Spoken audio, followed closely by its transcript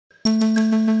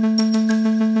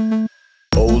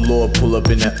Oh Lord, pull up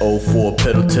in that 04,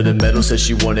 pedal to the metal, says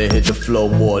she wanna hit the floor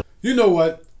more. You know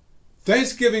what?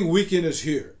 Thanksgiving weekend is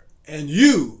here. And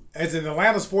you, as an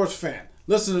Atlanta sports fan,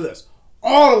 listen to this.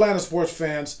 All Atlanta sports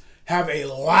fans have a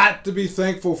lot to be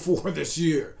thankful for this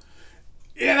year.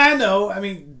 And I know,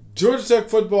 Georgia Tech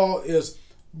football is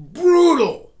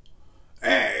brutal.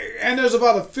 And there's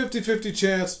about a 50-50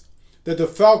 chance that the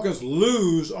Falcons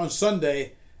lose on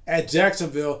Sunday at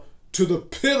Jacksonville to the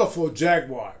pitiful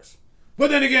Jaguars.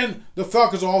 But then again, the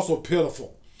Falcons are also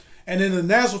pitiful. And in the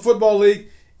National Football League,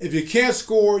 if you can't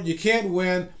score, you can't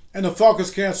win, and the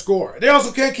Falcons can't score. They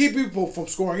also can't keep people from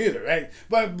scoring either, right?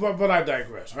 But I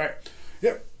digress, right?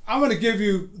 Yeah, I'm going to give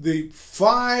you the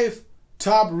 5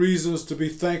 top reasons to be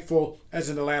thankful as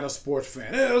an Atlanta sports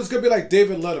fan. It's going to be like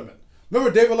David Letterman.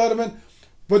 Remember David Letterman?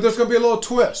 But there's going to be a little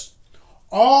twist.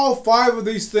 All 5 of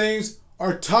these things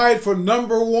are tied for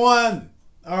number 1,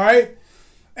 all right?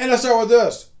 And let's start with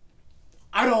this.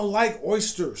 I don't like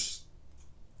oysters.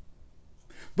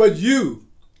 But you,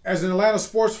 as an Atlanta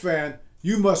sports fan,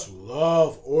 you must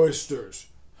love oysters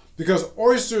because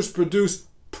oysters produce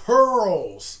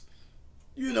pearls.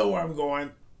 You know where I'm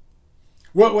going.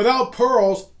 Well, without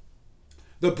pearls,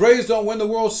 the Braves don't win the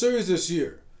World Series this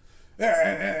year.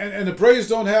 And the Braves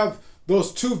don't have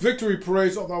those 2 victory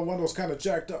parades, although one was kind of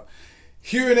jacked up.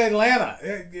 Here in Atlanta,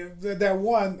 that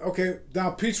one, okay,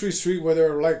 down Peachtree Street where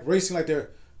they're like racing like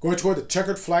they're going toward the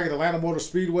checkered flag at Atlanta Motor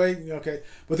Speedway, okay.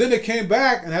 But then they came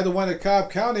back and had the one at Cobb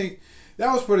County.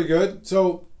 That was pretty good.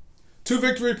 So 2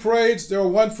 victory parades. They were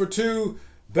 1 for 2,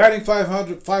 batting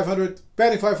 500,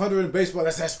 batting 500 in baseball.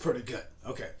 That's pretty good.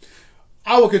 Okay.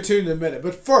 I will continue in a minute.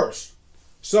 But first,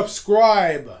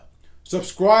 subscribe.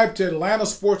 Subscribe to Atlanta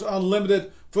Sports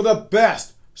Unlimited for the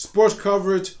best sports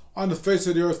coverage on the face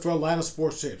of the earth for Atlanta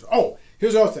sports teams. Oh,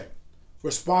 here's the other thing.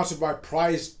 We're sponsored by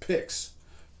Prize Picks.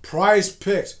 Prize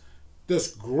Picks,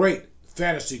 this great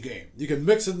fantasy game. You can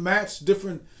mix and match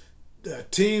different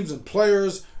teams and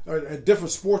players, or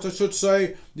different sports, I should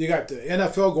say. You got the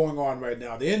NFL going on right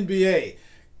now, the NBA,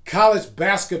 college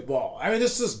basketball.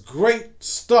 This is great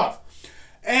stuff.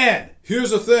 And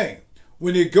here's the thing.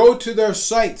 When you go to their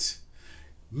sites,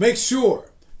 make sure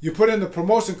you put in the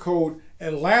promotion code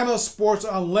Atlanta Sports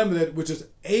Unlimited, which is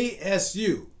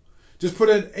ASU. Just put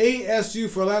in ASU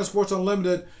for Atlanta Sports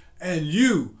Unlimited, and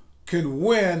you can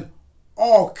win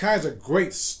all kinds of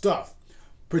great stuff,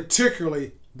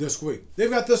 particularly this week.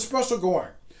 They've got this special going.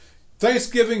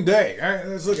 Thanksgiving Day. All right,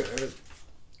 let's look at it.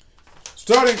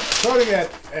 Starting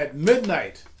at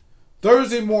midnight,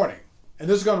 Thursday morning, and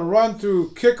this is going to run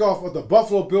through kickoff of the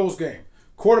Buffalo Bills game.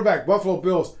 Quarterback, Buffalo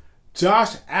Bills,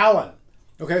 Josh Allen.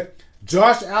 Okay,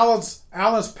 Josh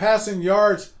Allen's passing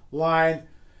yards line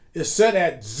is set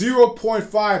at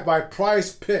 0.5 by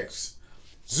Prize Picks.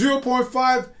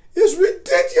 0.5 is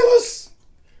ridiculous.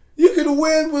 You can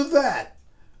win with that.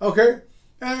 Okay?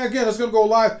 And again, it's going to go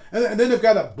live. And then they've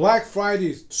got a Black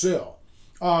Friday sale.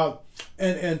 And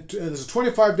there's a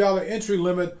 $25 entry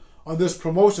limit on this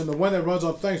promotion, the one that runs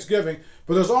on Thanksgiving.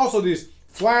 But there's also these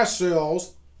flash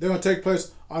sales. They're going to take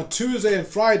place on Tuesday and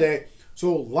Friday.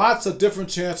 So lots of different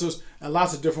chances and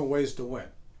lots of different ways to win.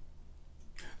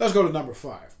 Let's go to number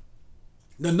 5.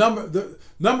 The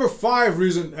number 5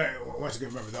 reason, once again,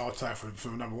 remember, they're all tied for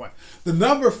number 1. The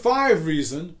number 5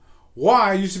 reason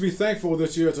why you should be thankful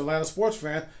this year as an Atlanta sports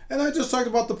fan, and I just talked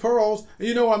about the pearls, and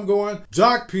you know where I'm going,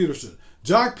 Jock Peterson.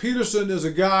 Jock Peterson is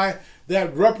a guy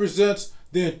that represents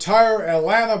the entire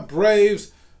Atlanta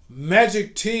Braves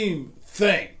Magic Team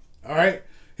thing, all right?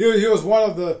 He was one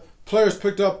of the players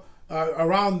picked up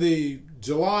around the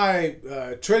July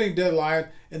trading deadline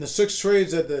in the 6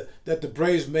 trades that the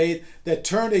Braves made that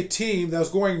turned a team that was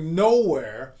going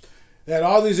nowhere, that had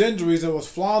all these injuries, that was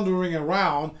floundering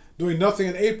around, doing nothing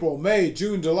in April, May,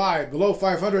 June, July, below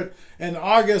 500. And in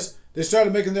August, they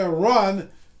started making their run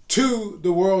to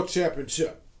the World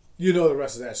Championship. You know the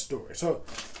rest of that story. So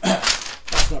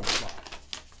that's number 5.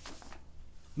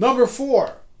 Number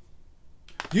 4,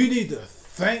 you need to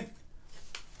thank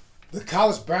the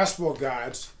college basketball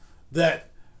gods that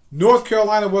North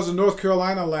Carolina wasn't North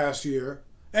Carolina last year,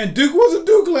 and Duke wasn't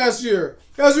Duke last year.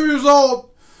 As a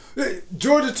result,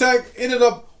 Georgia Tech ended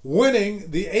up winning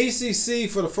the ACC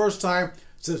for the first time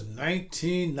since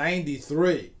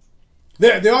 1993.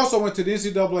 They also went to the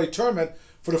NCAA tournament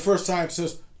for the first time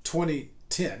since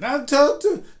 2010. Now,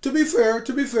 to be fair,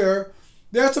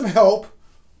 they had some help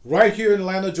right here in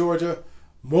Atlanta, Georgia.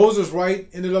 Moses Wright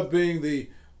ended up being the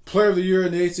Player of the Year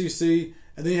in the ACC,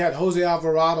 and then you had Jose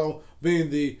Alvarado being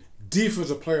the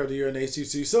Defensive Player of the Year in the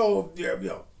ACC. So,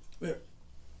 you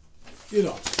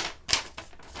know.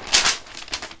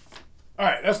 All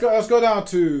right, let's go down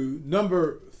to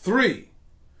number 3.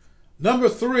 Number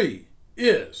 3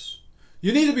 is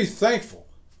you need to be thankful.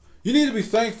 You need to be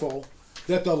thankful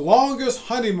that the longest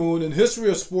honeymoon in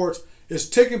history of sports is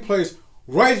taking place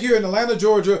right here in Atlanta,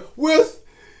 Georgia, with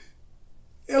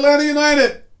Atlanta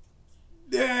United.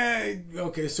 Yeah,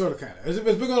 okay, sort of, kind of. It's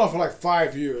been going on for like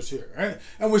 5 years here, right?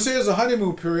 And we say it's a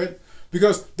honeymoon period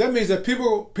because that means that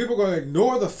people are going to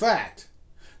ignore the fact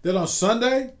that on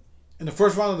Sunday, in the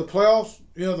first round of the playoffs,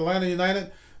 the Atlanta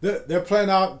United, they're playing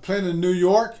in New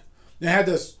York. They had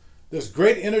this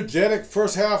great energetic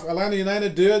first half. Atlanta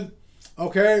United did,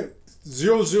 okay,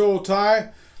 0-0 tie,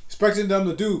 expecting them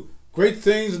to do great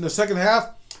things in the second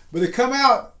half, but they come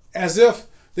out as if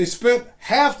they spent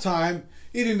halftime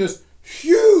eating this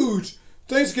huge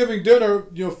Thanksgiving dinner,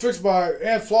 fixed by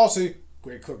Aunt Flossie,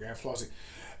 great cook Aunt Flossie,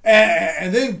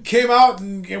 and then came out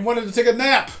and wanted to take a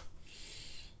nap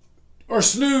or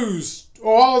snooze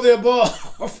or all of the above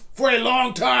for a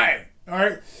long time. All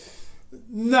right,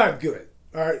 not good.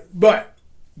 All right, but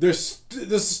this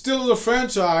still is a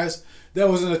franchise that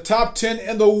was in the top 10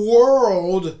 in the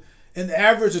world in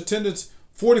average attendance,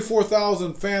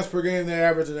 44,000 fans per game they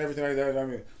average and everything like that. I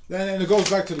mean, and it goes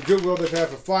back to the goodwill they've had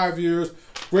for 5 years,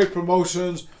 great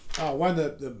promotions, won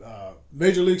the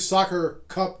Major League Soccer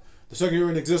Cup the second year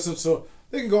in existence, so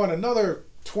they can go on another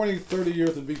 20, 30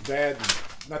 years and be bad.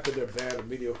 Not that they're bad or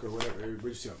mediocre or whatever.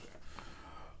 You see what I'm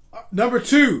saying. Number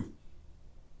 2,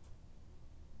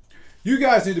 you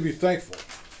guys need to be thankful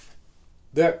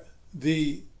that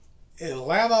the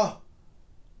Atlanta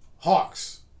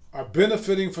Hawks are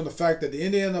benefiting from the fact that the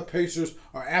Indiana Pacers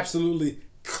are absolutely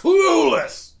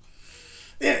clueless.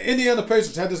 Indiana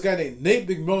Pacers had this guy named Nate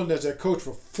McMillan as their coach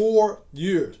for 4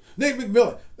 years. Nate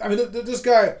McMillan, I mean, this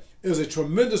guy is a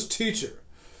tremendous teacher.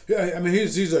 I mean,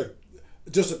 he's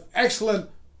just an excellent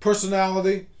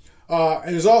personality,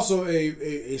 and he's also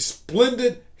a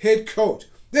splendid head coach.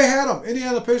 They had him.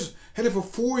 Indiana Pacers had him for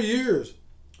 4 years.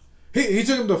 He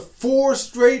took him to 4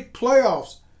 straight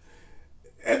playoffs.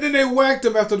 And then they whacked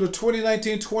him after the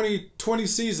 2019-2020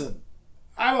 season.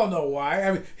 I don't know why.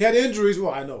 I mean, he had injuries.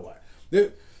 Well, I know why.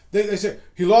 They said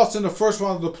he lost in the first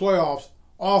round of the playoffs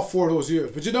all 4 of those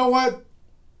years. But you know what?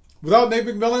 Without Nate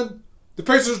McMillan, the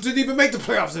Pacers didn't even make the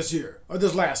playoffs this year or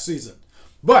this last season.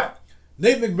 But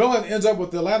Nate McMillan ends up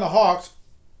with the Atlanta Hawks.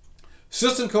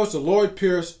 Assistant coach to Lloyd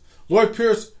Pierce. Lloyd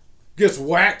Pierce gets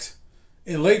whacked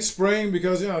in late spring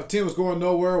because the team was going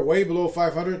nowhere, way below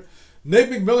 500. Nate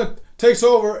McMillan takes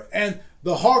over, and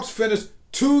the Hawks finish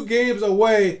 2 games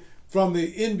away from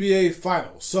the NBA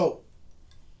Finals. So,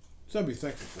 something to be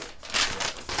thankful for.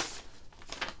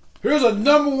 Here's a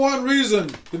number 1 reason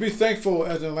to be thankful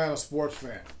as an Atlanta sports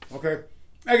fan. Okay,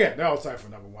 again, that was time for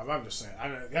number 1. I'm just saying. I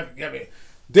mean,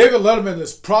 David Letterman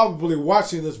is probably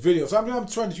watching this video, so I'm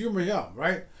trying to humor him,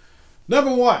 right?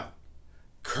 Number 1,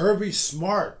 Kirby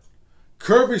Smart.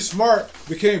 Kirby Smart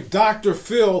became Dr.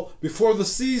 Phil before the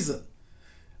season.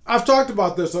 I've talked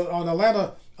about this on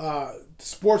Atlanta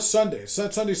Sports Sunday,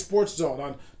 Sunday Sports Zone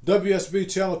on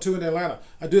WSB Channel 2 in Atlanta.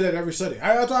 I do that every Sunday.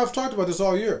 I've talked about this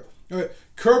all year. Okay.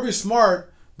 Kirby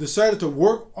Smart decided to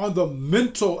work on the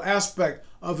mental aspect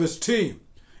of his team,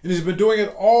 and he's been doing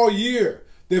it all year.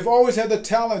 They've always had the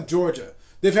talent, Georgia.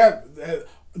 They've had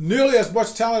nearly as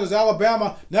much talent as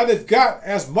Alabama. Now they've got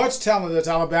as much talent as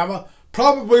Alabama,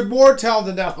 probably more talent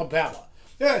than Alabama.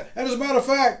 Yeah, and as a matter of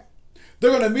fact,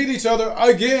 they're going to meet each other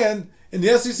again in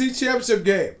the SEC Championship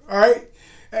game. All right?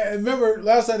 And remember,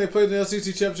 last time they played in the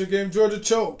SEC Championship game, Georgia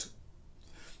choked.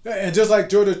 And just like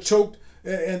Georgia choked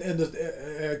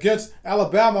against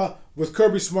Alabama with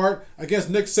Kirby Smart, against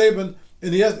Nick Saban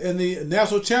in the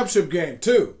National Championship game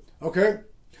too. Okay?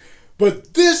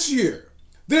 But this year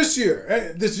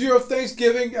of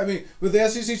Thanksgiving, I mean, with the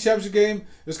SEC Championship game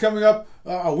is coming up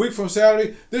a week from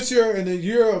Saturday. This year, in the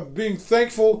year of being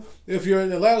thankful, if you're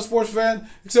an Atlanta sports fan,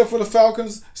 except for the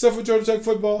Falcons, except for Georgia Tech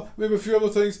football, maybe a few other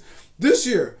things, this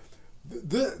year,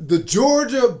 the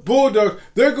Georgia Bulldogs,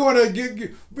 they're going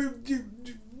to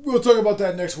we'll talk about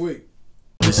that next week.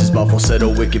 This is my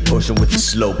falsetto, wicked potion with the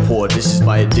slow pour. This is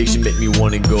my addiction, make me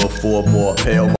want to go for more. Pale